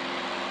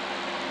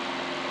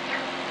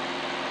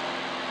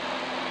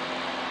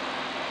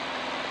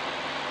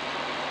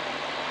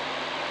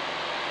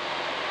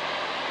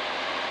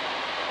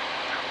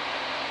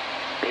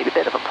 Baby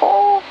bit of a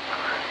pull.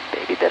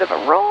 Baby bit of a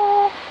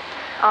roll.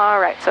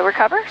 All right, so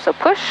recover. So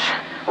push,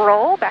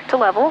 roll, back to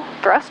level,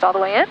 thrust all the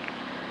way in.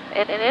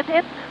 In.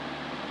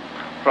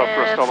 Thrust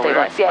And all the way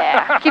in. stabilize.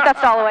 Yeah, keep that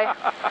stall away.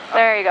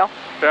 There you go.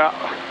 Yeah.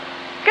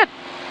 Good.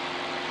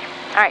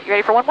 All right, you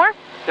ready for one more?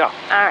 Yeah.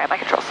 All right, my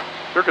controls.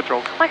 Your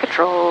controls. My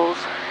controls.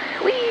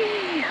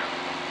 Whee!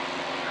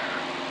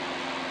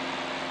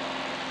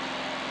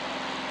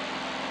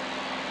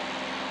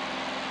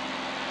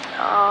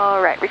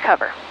 All right,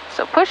 recover.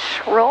 So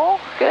push, roll,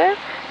 good.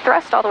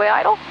 Thrust all the way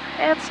idle,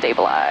 and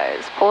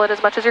stabilize. Pull it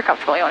as much as you're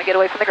comfortable. You want to get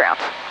away from the ground.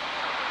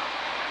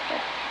 Okay.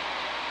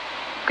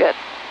 Good.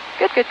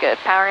 Good, good, good.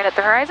 Power in at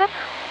the horizon,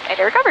 and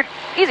you're recovered.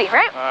 Easy,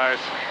 right? Nice.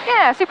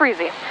 Yeah, super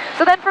easy.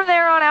 So then from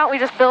there on out, we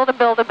just build and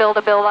build and build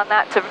and build on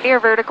that to near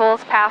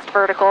verticals, past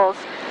verticals,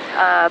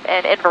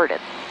 and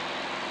inverted.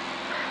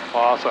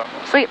 Awesome.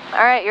 Sweet.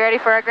 All right, you ready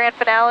for our grand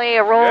finale,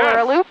 a roll or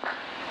a loop?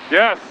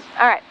 Yes.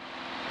 All right.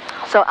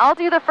 So I'll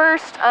do the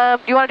first. Do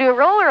you want to do a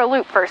roll or a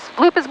loop first?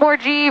 Loop is more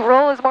G,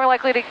 roll is more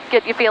likely to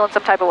get you feeling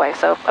some type of way,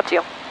 so up to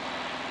you.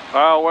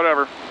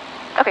 Whatever.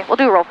 Okay, we'll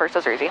do a roll first,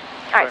 those are easy.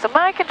 All right, so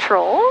my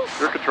controls.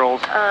 Your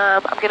controls.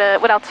 I'm gonna,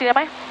 what altitude am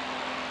I?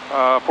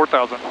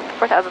 4,000.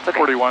 4,000's okay.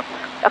 41.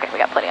 Okay, we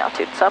got plenty of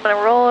altitude. So I'm gonna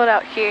roll it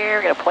out here.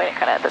 I'm gonna point it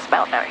kind of at this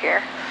mountain out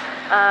here.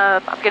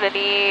 I'm gonna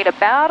need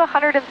about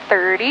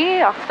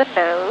 130 off the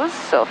nose,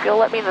 so if you'll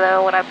let me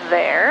know when I'm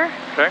there.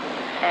 Okay.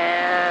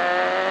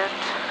 And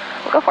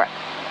we'll go for it.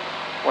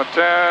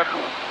 110,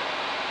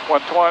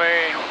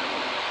 120,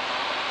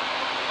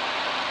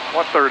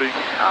 130.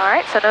 All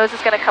right, so nose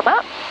is gonna come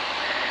up.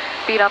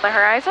 Feet on the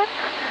horizon.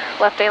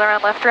 Left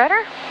aileron, left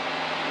rudder.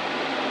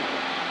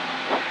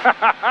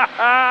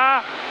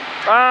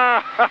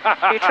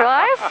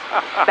 Neutralize.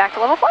 Back to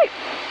level flight.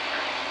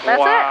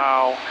 That's it.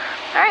 Wow.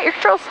 All right, your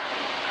controls.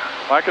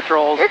 My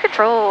controls. Your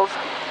controls.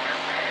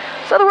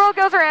 So the world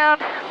goes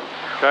around.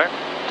 Okay.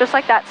 Just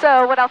like that.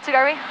 So what altitude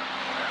are we?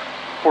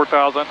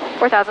 4,000.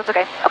 4,000's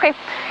okay. Okay,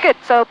 good.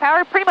 So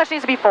power pretty much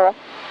needs to be full.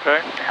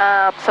 Okay.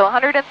 So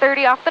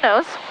 130 off the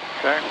nose.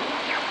 Okay.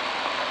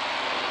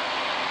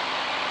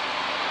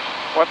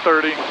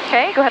 130.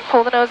 Okay, go ahead and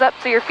pull the nose up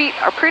so your feet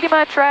are pretty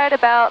much right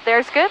about,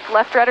 there's good.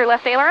 Left rudder,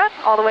 left aileron,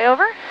 all the way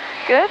over.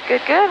 Good,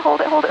 good, good.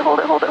 Hold it, hold it,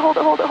 hold it, hold it, hold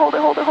it, hold it, hold it,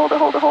 hold it, hold it,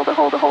 hold it, hold it,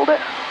 hold it, hold it.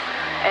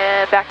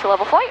 And back to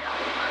level flight.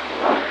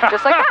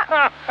 Just like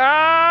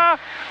that.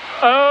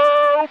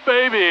 Oh,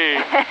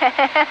 baby.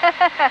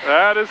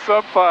 That is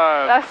some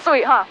fun. That's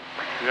sweet, huh?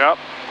 Yep.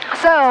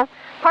 So,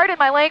 pardon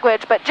my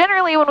language, but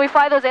generally when we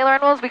fly those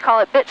aileron rolls, we call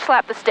it bitch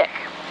slap the stick.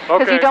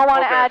 Because you don't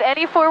want to add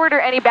any forward or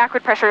any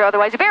backward pressure,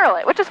 otherwise you barrel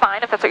it, which is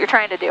fine if that's what you're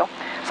trying to do.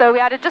 So we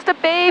added just a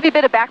baby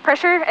bit of back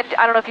pressure, and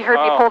I don't know if you heard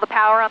me pull the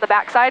power on the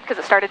backside because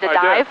it started to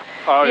dive. Did.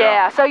 Oh,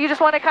 yeah. So you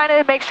just want to kind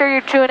of make sure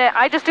you're doing it.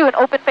 I just do an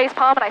open face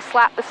palm and I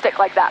slap the stick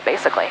like that,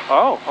 basically.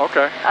 Oh,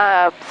 okay.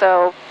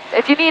 So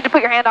if you need to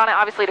put your hand on it,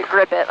 obviously to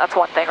grip it, that's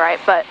one thing, right?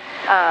 But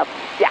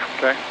yeah.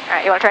 Okay. All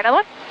right, you want to try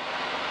another one?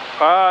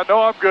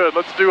 No, I'm good.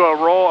 Let's do a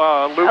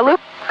roll, loop. A loop?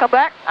 Come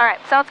back? All right,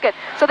 sounds good.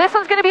 So this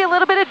one's going to be a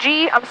little bit of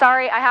G. I'm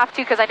sorry, I have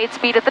to because I need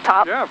speed at the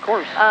top. Yeah, of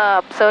course.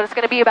 So it's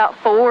going to be about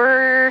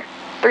 3.5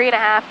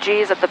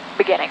 Gs at the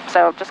beginning.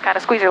 So just kind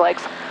of squeeze your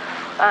legs.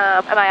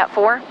 Am I at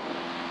 4?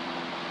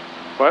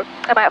 What?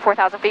 Am I at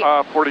 4,000 feet?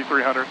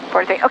 4,300.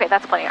 43. Okay,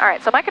 that's plenty. All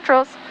right, so my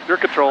controls. Your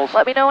controls.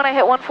 Let me know when I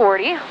hit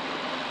 140. I'm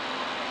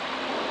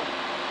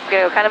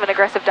going to go kind of an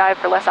aggressive dive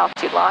for less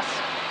altitude loss.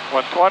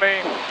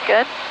 120.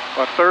 Good.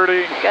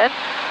 130. Good.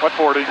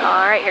 140.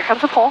 All right, here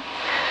comes the pull.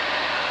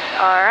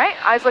 All right,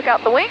 eyes look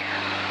out the wing.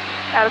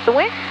 Out of the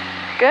wing.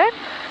 Good.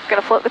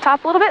 Gonna float the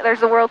top a little bit.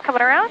 There's the world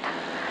coming around.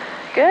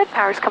 Good.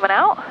 Power's coming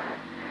out.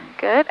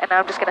 Good, and now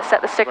I'm just going to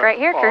set the stick right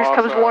here. Here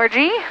comes War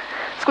G.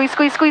 Squeeze,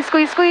 squeeze, squeeze,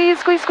 squeeze, squeeze,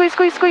 squeeze, squeeze,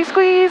 squeeze, squeeze,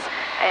 squeeze.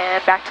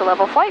 And back to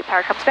level flight.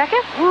 Power comes back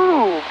in.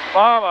 Woo,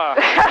 mama.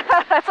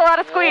 That's a lot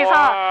of squeeze,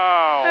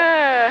 wow.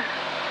 huh?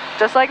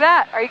 Just like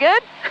that. Are you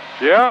good?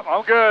 Yeah,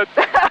 I'm good.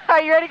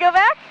 Are you ready to go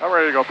back? I'm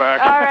ready to go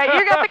back. All right,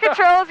 you got the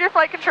controls, your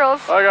flight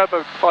controls. I got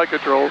the flight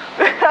controls.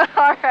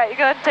 All right, you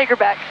go ahead and take her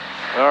back.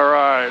 All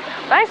right.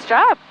 Nice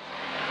job.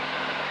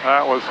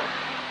 That was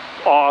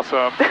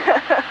awesome.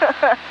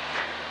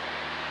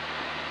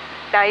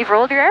 Now you've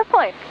rolled your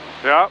airplane.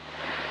 Yeah.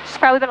 It's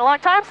probably been a long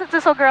time since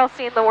this little girl's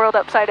seen the world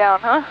upside down,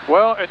 huh?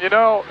 Well, and you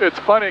know, it's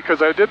funny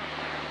because I didn't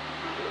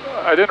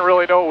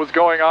really know what was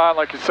going on,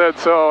 like you said,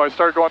 so I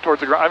started going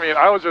towards the ground. I mean,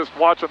 I was just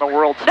watching the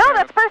world spin. No,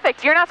 that's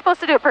perfect. You're not supposed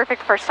to do it perfect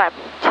the first time.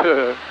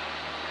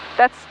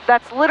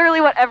 That's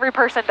literally what every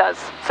person does,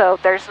 so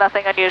there's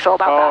nothing unusual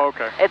about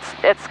that. Oh, okay.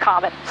 It's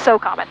common, so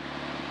common.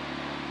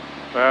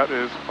 That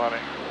is funny.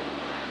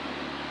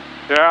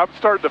 Yeah, I'm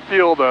starting to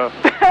feel the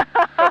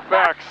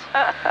effects.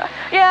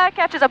 Yeah, it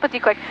catches up with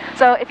you quick.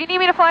 So if you need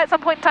me to fly at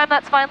some point in time,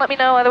 that's fine. Let me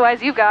know.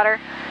 Otherwise, you got her.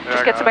 Yeah,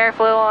 just get some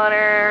airflow on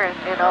her, and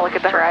you know, look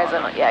at the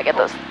horizon. Yeah, get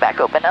those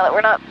back open now that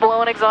we're not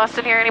blowing exhaust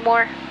in here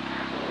anymore.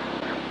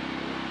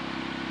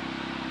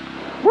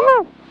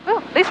 Woo! Ooh,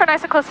 at least we're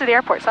nice and close to the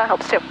airport, so that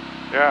helps too.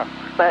 Yeah.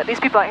 But these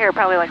people out here are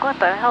probably like, what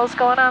the hell is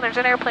going on? There's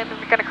an airplane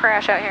that's going to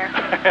crash out here.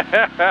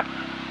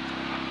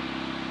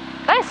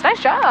 Nice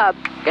job.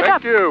 Good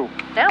job. Thank you.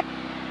 Yeah.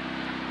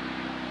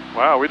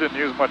 Wow, we didn't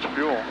use much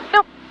fuel.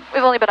 Nope.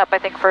 We've only been up, I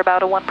think, for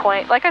about a 1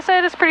 point. Like I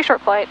said, it's a pretty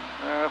short flight.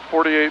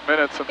 48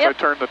 minutes since I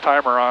turned the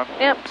timer on.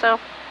 Yep, so.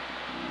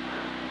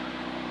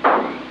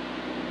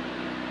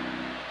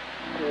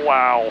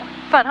 Wow.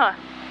 Fun, huh?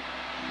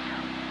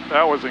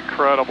 That was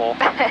incredible.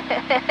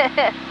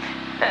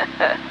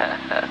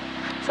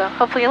 So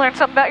hopefully you learned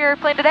something about your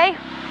airplane today.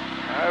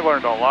 I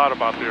learned a lot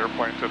about the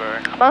airplane today.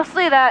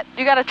 Mostly that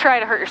you got to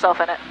try to hurt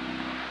yourself in it.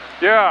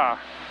 Yeah.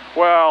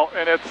 Well,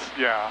 and it's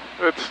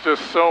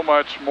just so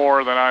much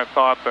more than I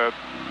thought that.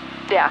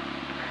 Yeah.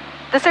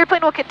 This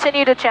airplane will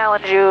continue to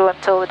challenge you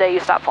until the day you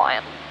stop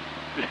flying.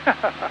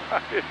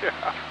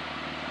 Yeah.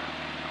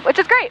 Which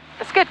is great.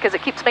 It's good because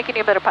it keeps making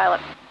you a better pilot.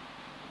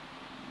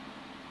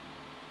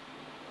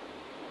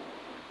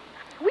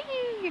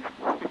 Whee!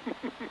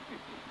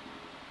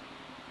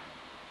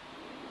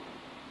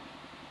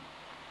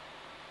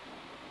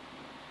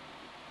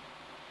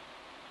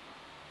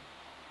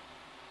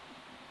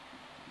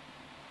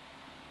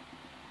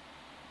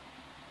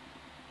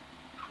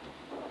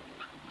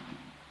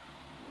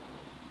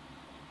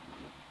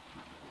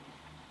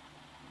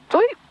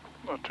 Sweet.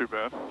 Not too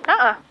bad.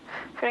 I'm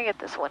gonna get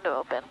this window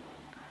open.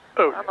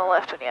 Oh. On the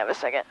left when you have a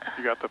second.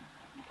 You got the.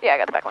 Yeah, I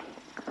got the back one.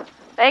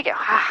 Thank you.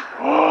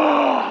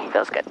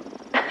 Feels good.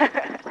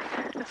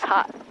 It's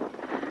hot.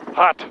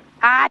 Hot.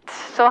 Hot.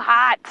 So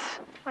hot.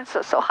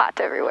 It's so hot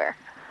everywhere.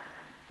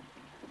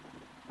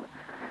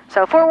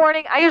 So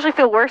forewarning, I usually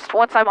feel worst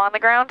once I'm on the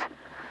ground.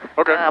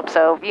 Okay.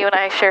 So you and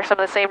I share some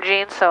of the same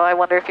genes, so I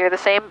wonder if you're the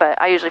same,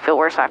 but I usually feel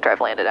worse after I've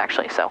landed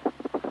actually, so.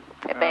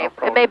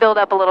 It may build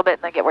up a little bit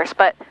and then get worse,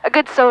 but a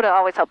good soda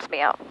always helps me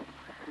out.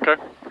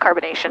 Okay.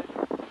 Carbonation.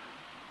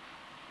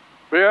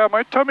 But yeah,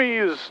 my tummy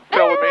is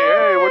telling me,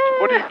 hey,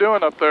 what are you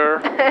doing up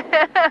there?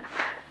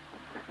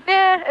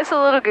 Yeah, it's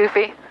a little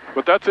goofy.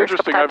 But that's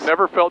interesting. I've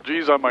never felt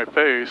G's on my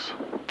face.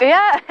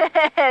 Yeah.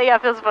 Yeah,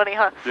 it feels funny,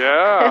 huh?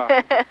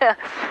 Yeah.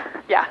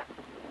 Yeah.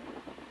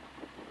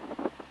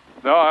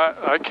 No,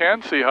 I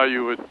can see how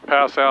you would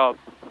pass out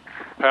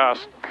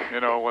past,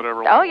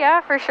 whatever. Oh,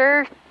 yeah, for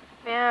sure.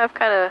 Yeah, I've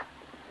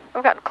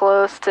gotten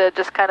close to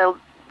just kind of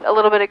a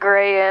little bit of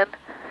gray in.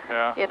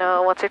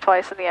 Yeah. Once or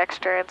twice in the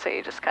extra, and so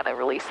you just kind of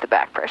release the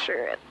back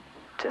pressure and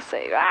just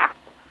say, ah.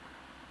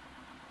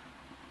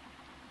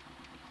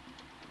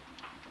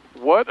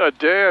 What a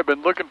day. I've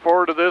been looking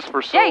forward to this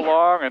for so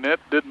long, and it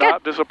did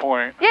not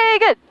disappoint. Yay,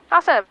 good.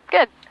 Awesome.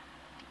 Good.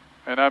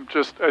 And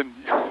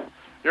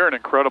you're an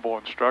incredible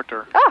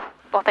instructor. Oh,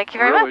 well, thank you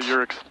very much.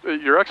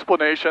 Really, your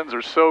explanations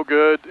are so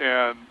good,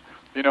 and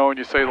when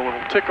you say the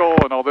little tickle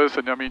and all this,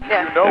 and I mean, you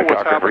know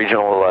what's happening.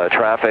 Regional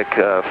traffic,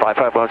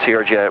 551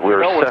 Sierra Jet.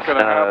 We're what's going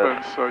to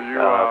happen, so you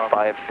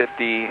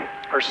 550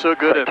 are so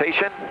good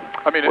citation.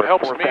 It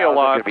helps me a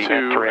lot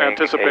to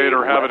anticipate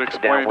or have it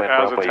explained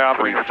as it's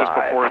happening or just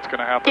before it's going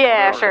to happen.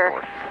 Yeah,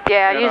 sure.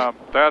 Yeah, and,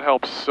 that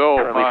helps so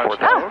much.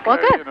 Oh, well,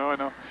 good. I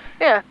know.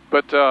 Yeah.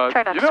 But,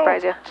 try not to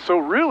surprise you. So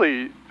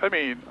really,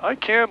 I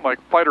can,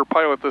 fighter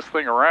pilot this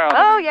thing around.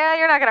 Oh, yeah,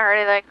 you're not going to hurt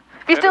anything.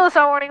 If you steal a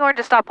stall warning horn,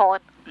 just stop pulling.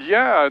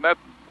 Yeah, and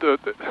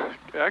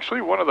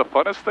actually one of the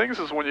funnest things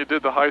is when you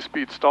did the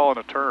high-speed stall in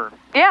a turn.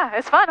 Yeah,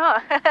 it's fun, huh?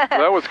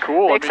 That was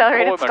cool. The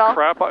accelerated pulling stall. The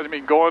crap out.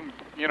 Going,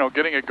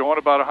 getting it going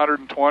about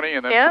 120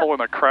 and then pulling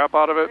the crap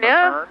out of it in a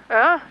turn.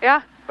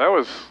 Yeah. That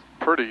was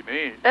pretty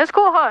neat. That's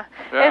cool, huh?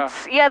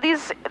 Yeah.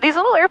 These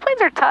little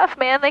airplanes are tough,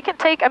 man. They can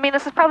take,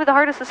 this is probably the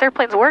hardest this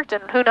airplane's worked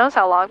in who knows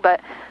how long,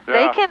 but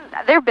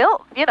they're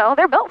built,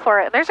 they're built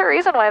for it. And there's a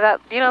reason why that,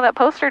 that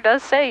poster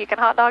does say you can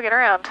hot dog it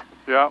around.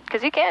 Yeah.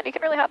 Because you can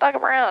really hot dog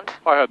them around.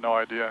 I had no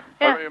idea.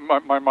 Yeah. I mean,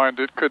 my mind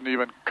couldn't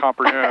even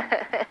comprehend.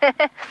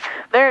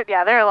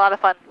 They're a lot of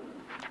fun.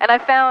 And I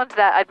found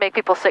that I'd make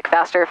people sick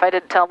faster if I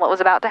didn't tell them what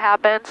was about to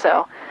happen,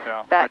 so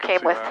that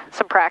came with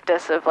some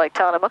practice of like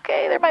telling them,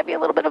 okay, there might be a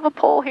little bit of a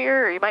pull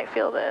here, or you might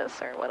feel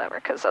this, or whatever,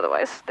 because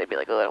otherwise they'd be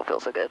like, oh, I don't feel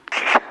so good.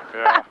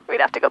 Yeah.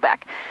 We'd have to go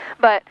back.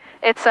 But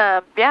it's,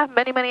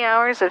 many, many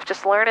hours of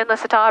just learning the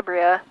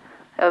Citabria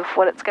of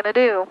what it's going to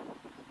do.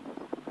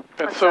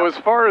 And so as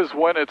far as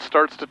when it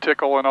starts to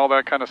tickle and all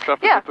that kind of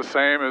stuff, is it the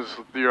same as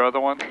your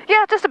other one?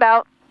 Yeah, just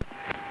about.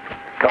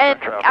 And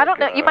I don't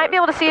know, you might be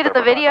able to see it in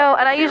the video,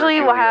 and I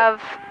usually will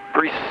have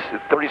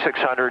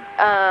 3,600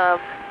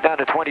 down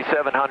to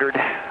 2,700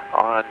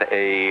 on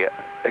a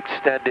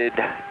extended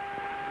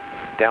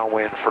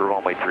downwind for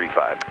runway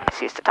 35.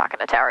 He's used to talking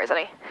to tower, isn't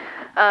he?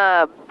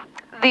 I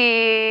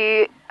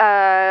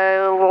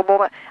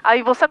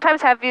will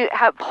sometimes have you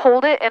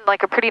hold it in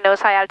like a pretty nose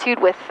high attitude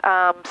with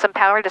some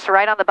power just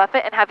right on the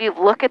buffet and have you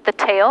look at the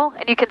tail,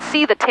 and you can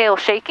see the tail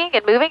shaking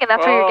and moving, and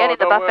that's where you're getting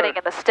the buffeting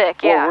in the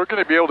stick. Well, we're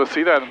going to be able to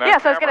see that in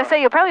that so I was going to say,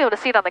 you'll probably be able to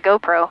see it on the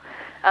GoPro.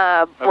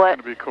 That's going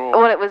to be cool.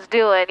 What it was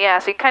doing, so you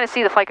can kind of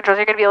see the flight controls.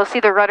 You're going to be able to see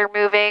the rudder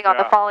moving on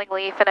the falling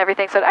leaf and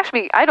everything. So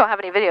actually, I don't have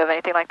any video of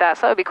anything like that,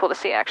 so that would be cool to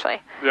see, actually.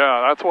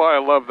 Yeah, that's why I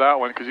love that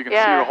one, because you can see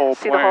the whole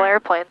plane. See the whole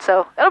airplane,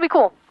 so that'll be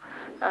cool.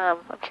 I'm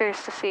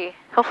curious to see.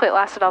 Hopefully it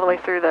lasted all the way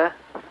through the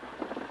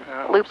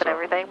loop and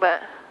everything,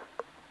 but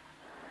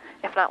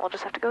if not, we'll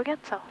just have to go again,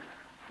 so.